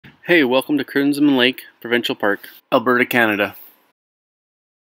Hey, welcome to Crimson Lake Provincial Park, Alberta, Canada.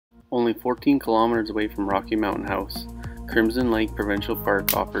 Only 14 kilometers away from Rocky Mountain House, Crimson Lake Provincial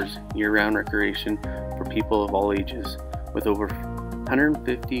Park offers year-round recreation for people of all ages, with over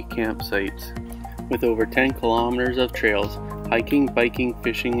 150 campsites, with over 10 kilometers of trails, hiking, biking,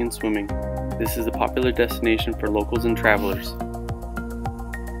 fishing, and swimming. This is a popular destination for locals and travelers.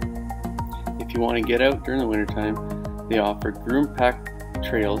 If you want to get out during the wintertime, they offer groom-packed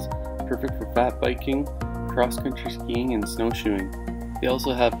trails, perfect for fat biking, cross-country skiing, and snowshoeing. They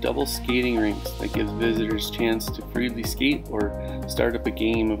also have double skating rinks that gives visitors a chance to freely skate or start up a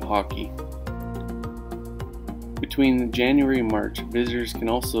game of hockey. Between January and March, visitors can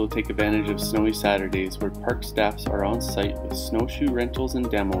also take advantage of snowy Saturdays where park staffs are on site with snowshoe rentals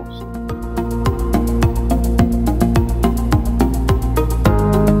and demos.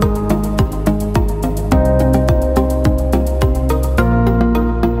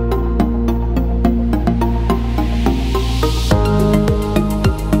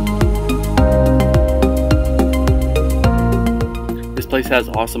 This place has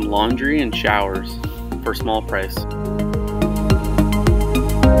awesome laundry and showers for a small price.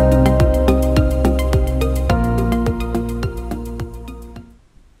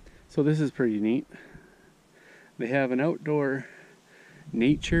 So this is pretty neat. They have an outdoor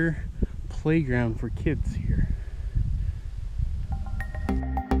nature playground for kids here.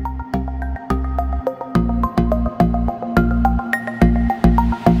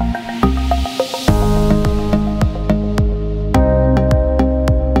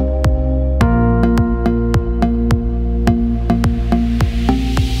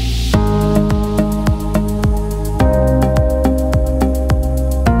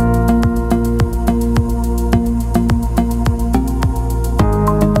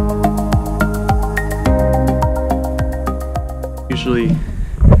 Usually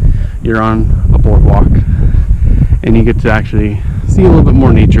you're on a boardwalk and you get to actually see a little bit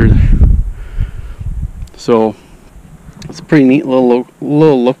more nature. So it's a pretty neat little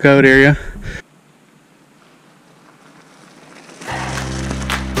lookout area.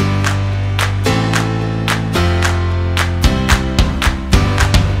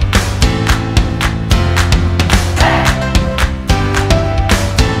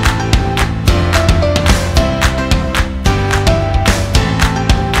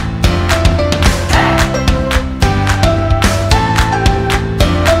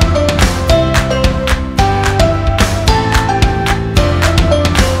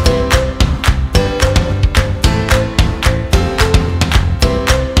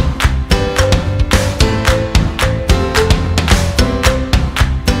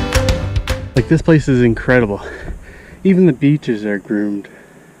 Like, this place is incredible. Even the beaches are groomed.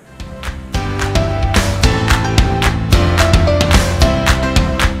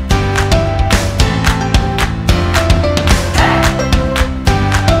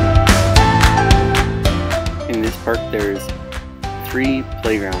 In this park there's 3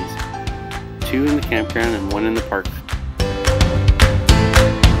 playgrounds, 2 in the campground and 1 in the park.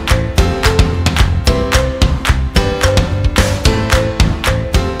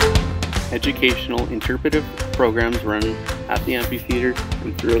 Educational interpretive programs run at the amphitheater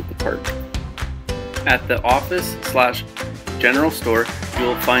and throughout the park. At the office/general store, you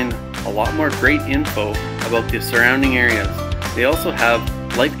will find a lot more great info about the surrounding areas. They also have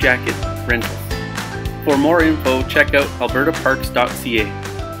life jacket rentals. For more info, check out albertaparks.ca.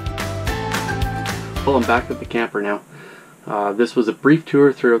 Well, I'm back at the camper now. This was a brief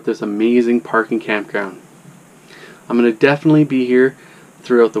tour throughout this amazing park and campground. I'm going to definitely be here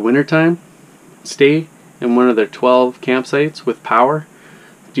throughout the wintertime, stay in one of their 12 campsites with power,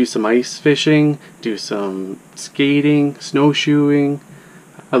 do some ice fishing, do some skating, snowshoeing.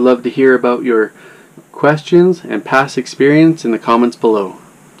 I'd love to hear about your questions and past experience in the comments below.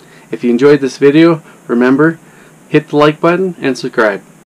 If you enjoyed this video, remember, hit the like button and subscribe.